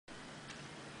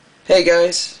Hey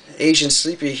guys, Asian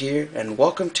Sleepy here, and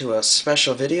welcome to a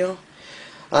special video.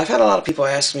 I've had a lot of people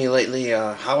ask me lately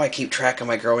how I keep track of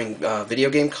my growing video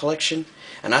game collection,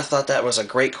 and I thought that was a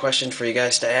great question for you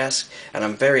guys to ask, and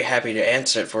I'm very happy to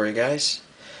answer it for you guys.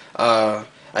 I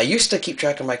used to keep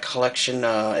track of my collection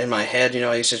in my head.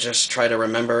 I used to just try to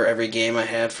remember every game I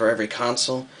had for every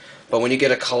console, but when you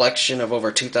get a collection of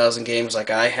over 2,000 games like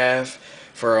I have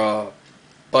for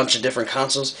bunch of different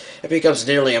consoles, it becomes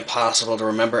nearly impossible to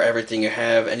remember everything you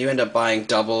have, and you end up buying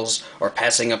doubles or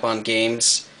passing up on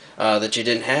games that you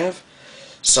didn't have.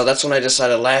 So that's when I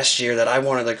decided last year that I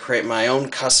wanted to create my own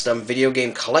custom video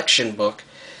game collection book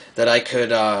that I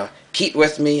could keep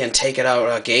with me and take it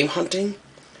out game hunting.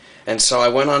 And so I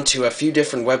went on to a few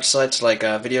different websites like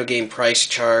video game price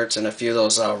charts and a few of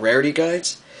those rarity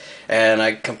guides, and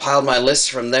I compiled my lists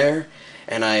from there,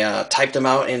 and I typed them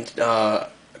out in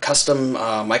custom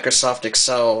Microsoft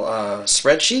Excel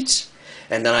spreadsheets,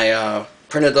 and then I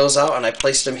printed those out and I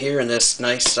placed them here in this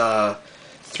nice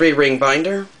 3-ring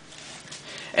binder.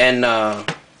 And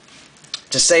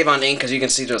to save on ink, because you can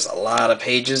see there's a lot of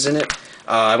pages in it,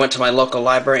 I went to my local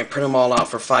library and printed them all out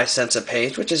for 5 cents a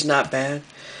page, which is not bad.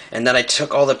 And then I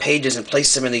took all the pages and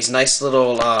placed them in these nice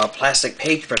little plastic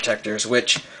page protectors,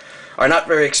 which are not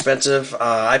very expensive.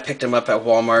 I picked them up at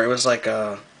Walmart. It was like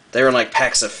they were in like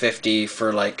packs of 50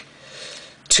 for like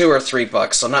 $2 or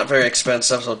 $3, so not very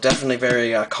expensive, so definitely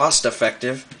very cost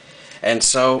effective. And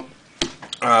so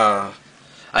I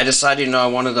decided, I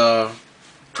wanted to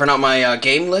print out my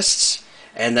game lists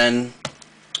and then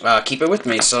keep it with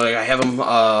me. So I have them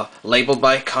labeled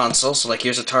by console. So like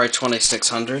here's Atari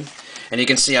 2600, and you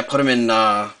can see I put them in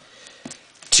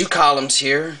 2 columns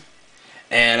here,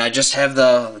 and I just have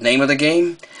the name of the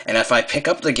game. And if I pick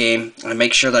up the game, I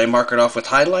make sure that I mark it off with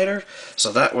highlighter,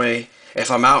 so that way,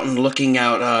 if I'm out and looking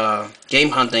out game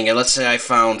hunting, and let's say I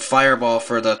found Fireball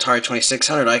for the Atari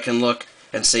 2600, I can look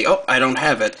and see, oh, I don't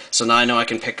have it, so now I know I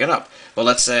can pick it up. But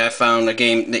let's say I found a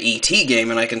game, the E.T. game,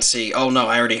 and I can see, oh no,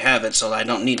 I already have it, so I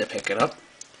don't need to pick it up.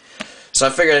 So I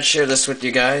figured I'd share this with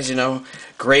you guys,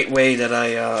 great way that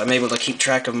I'm able to keep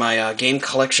track of my game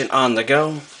collection on the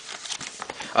go.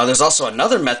 There's also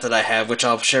another method I have, which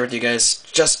I'll share with you guys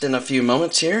just in a few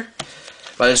moments here.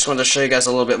 But I just wanted to show you guys a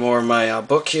little bit more of my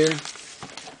book here.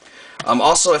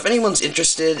 Also, if anyone's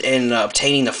interested in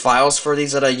obtaining the files for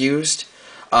these that I used,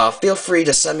 feel free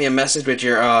to send me a message with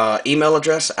your email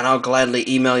address, and I'll gladly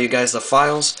email you guys the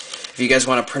files. If you guys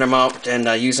want to print them out and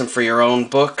use them for your own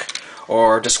book,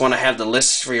 or just want to have the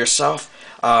lists for yourself,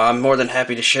 I'm more than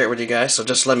happy to share it with you guys, so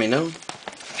just let me know.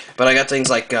 But I got things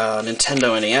like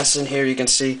Nintendo NES in here, you can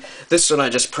see. This one I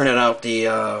just printed out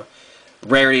the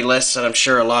rarity list that I'm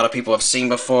sure a lot of people have seen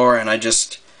before, and I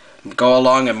just go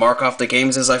along and mark off the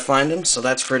games as I find them, so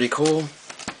that's pretty cool.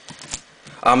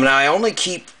 Now I only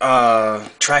keep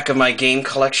track of my game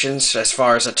collections as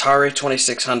far as Atari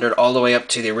 2600 all the way up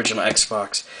to the original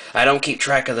Xbox. I don't keep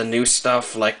track of the new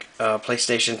stuff like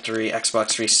PlayStation 3,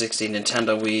 Xbox 360,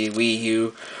 Nintendo Wii, Wii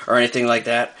U, or anything like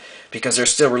that, because they're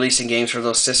still releasing games for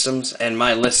those systems, and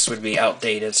my lists would be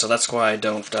outdated, so that's why I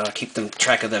don't keep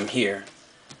track of them here.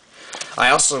 I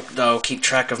also, though, keep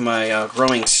track of my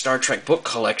growing Star Trek book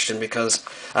collection, because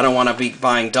I don't want to be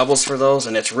buying doubles for those,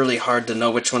 and it's really hard to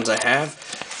know which ones I have.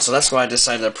 So that's why I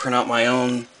decided to print out my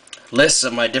own lists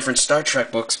of my different Star Trek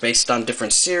books based on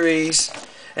different series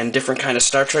and different kind of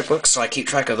Star Trek books, so I keep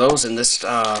track of those in this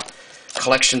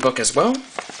collection book as well.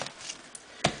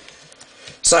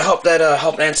 So I hope that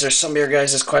helped answer some of your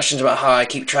guys' questions about how I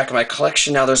keep track of my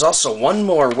collection. Now there's also one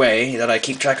more way that I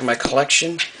keep track of my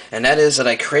collection, and that is that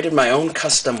I created my own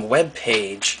custom web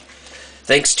page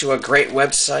thanks to a great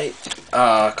website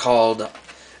called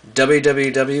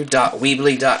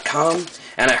www.weebly.com,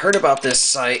 and I heard about this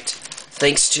site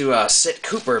thanks to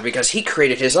Siccooper, because he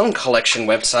created his own collection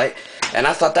website, and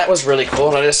I thought that was really cool,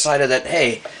 and I decided that,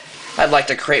 hey, I'd like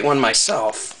to create one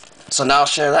myself. So now I'll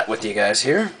share that with you guys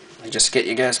here. I just get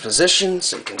you guys positioned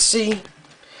so you can see.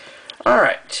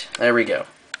 Alright, there we go.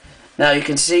 Now you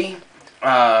can see,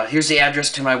 here's the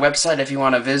address to my website if you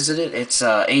want to visit it. It's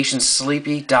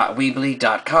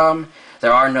asiansleepy.weebly.com.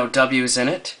 There are no W's in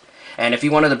it. And if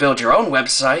you wanted to build your own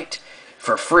website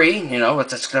for free,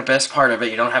 that's the best part of it,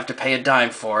 you don't have to pay a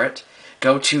dime for it,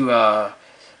 go to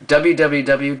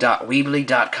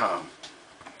www.weebly.com.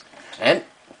 And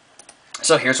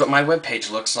so here's what my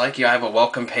webpage looks like. I have a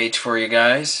welcome page for you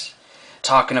guys,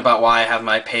 talking about why I have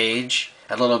my page,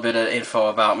 a little bit of info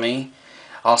about me.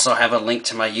 Also have a link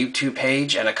to my YouTube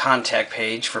page and a contact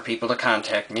page for people to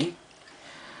contact me.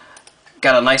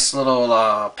 Got a nice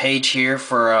little page here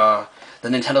for the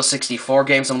Nintendo 64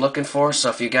 games I'm looking for,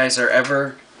 so if you guys are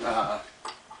ever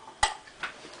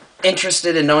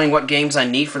interested in knowing what games I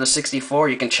need for the 64,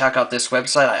 you can check out this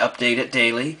website. I update it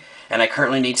daily, and I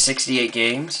currently need 68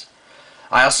 games.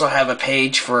 I also have a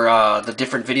page for the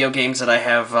different video games that I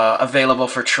have available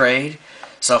for trade,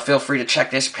 so feel free to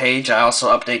check this page. I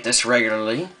also update this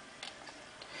regularly.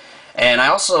 And I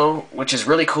also, which is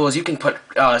really cool, is you can put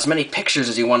as many pictures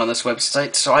as you want on this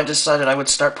website, so I decided I would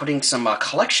start putting some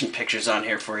collection pictures on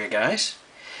here for you guys.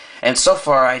 And so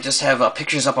far I just have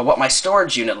pictures up of what my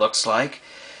storage unit looks like.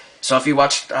 So if you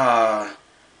watched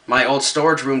my old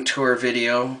storage room tour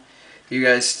video, you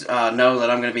guys know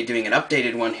that I'm going to be doing an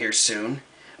updated one here soon.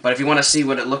 But if you want to see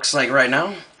what it looks like right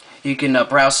now, you can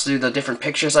browse through the different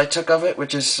pictures I took of it,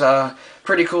 which is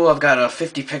pretty cool. I've got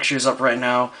 50 pictures up right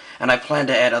now, and I plan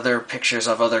to add other pictures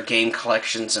of other game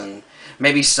collections and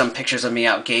maybe some pictures of me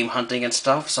out game hunting and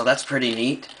stuff, so that's pretty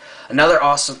neat. Another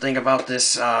awesome thing about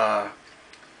this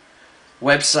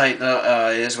website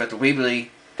is with Weebly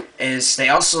is they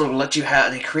also let you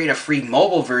they create a free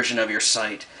mobile version of your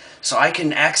site, so I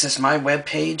can access my web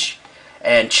page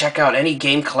and check out any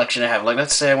game collection I have. Like,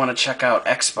 let's say I want to check out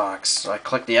Xbox. So I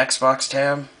click the Xbox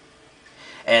tab,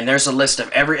 and there's a list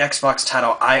of every Xbox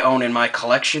title I own in my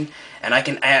collection, and I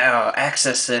can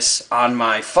access this on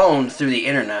my phone through the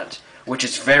internet, which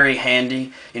is very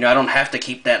handy. You know, I don't have to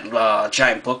keep that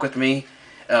giant book with me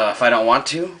if I don't want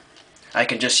to. I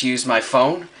can just use my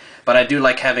phone, but I do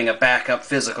like having a backup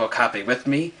physical copy with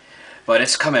me. But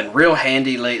it's come in real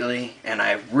handy lately, and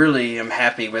I really am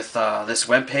happy with this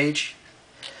web page.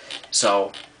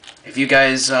 So, if you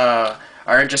guys are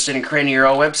interested in creating your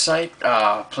own website,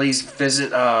 please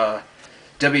visit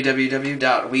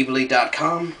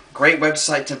www.weebly.com. Great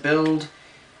website to build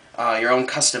your own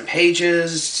custom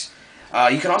pages.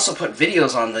 You can also put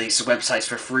videos on these websites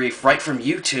for free right from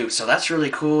YouTube, so that's really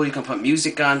cool. You can put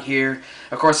music on here.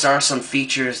 Of course, there are some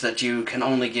features that you can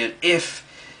only get if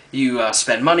you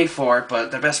spend money for it,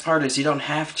 but the best part is you don't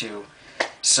have to.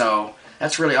 So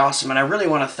that's really awesome, and I really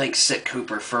want to thank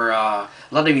Siccooper for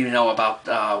letting me know about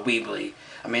Weebly.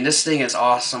 I mean, this thing is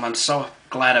awesome. I'm so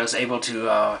glad I was able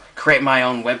to create my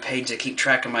own webpage to keep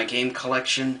track of my game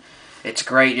collection. It's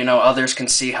great, you know, others can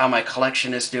see how my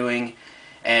collection is doing.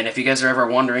 And if you guys are ever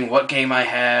wondering what game I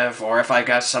have, or if I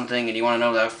got something and you want to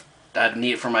know that I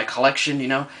need it for my collection, you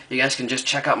know, you guys can just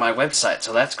check out my website,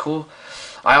 so that's cool.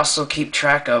 I also keep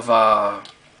track of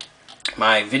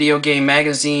my video game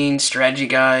magazines, strategy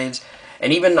guides,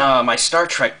 and even my Star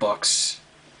Trek books,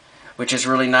 which is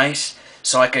really nice.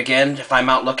 So, like, again, if I'm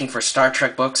out looking for Star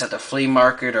Trek books at the flea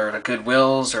market or the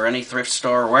Goodwills or any thrift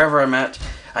store, wherever I'm at,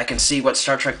 I can see what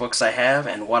Star Trek books I have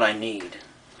and what I need.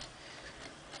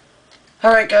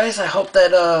 Alright guys, I hope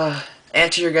that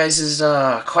answered your guys'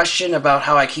 question about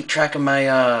how I keep track of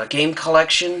my game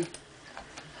collection.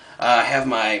 I have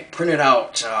my printed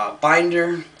out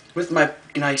binder with my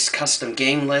nice custom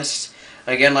game list.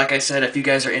 Again, like I said, if you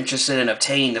guys are interested in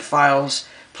obtaining the files,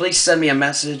 please send me a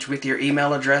message with your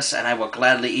email address and I will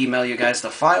gladly email you guys the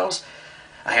files.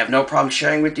 I have no problem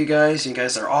sharing with you guys. You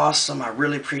guys are awesome. I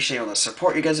really appreciate all the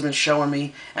support you guys have been showing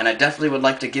me, and I definitely would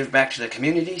like to give back to the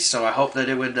community, so I hope that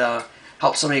it would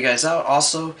help some of you guys out.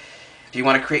 Also, if you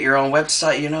want to create your own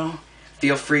website, you know,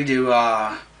 feel free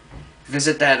to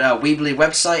visit that Weebly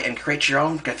website and create your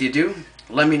own. If you do,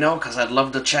 let me know, because I'd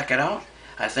love to check it out.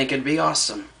 I think it'd be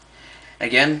awesome.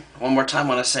 Again, one more time,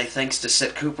 I want to say thanks to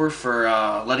Siccooper for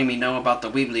letting me know about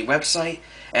the Weebly website.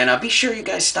 And be sure you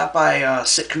guys stop by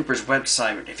Siccooper's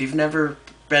website. If you've never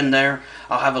been there,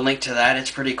 I'll have a link to that.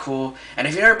 It's pretty cool. And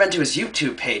if you've never been to his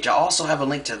YouTube page, I'll also have a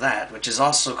link to that, which is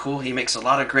also cool. He makes a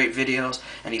lot of great videos,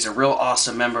 and he's a real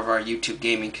awesome member of our YouTube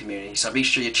gaming community. So be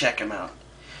sure you check him out.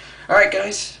 Alright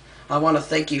guys, I want to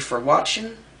thank you for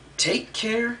watching. Take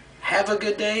care, have a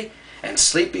good day, and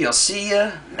Sleepy, I'll see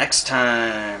you next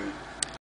time.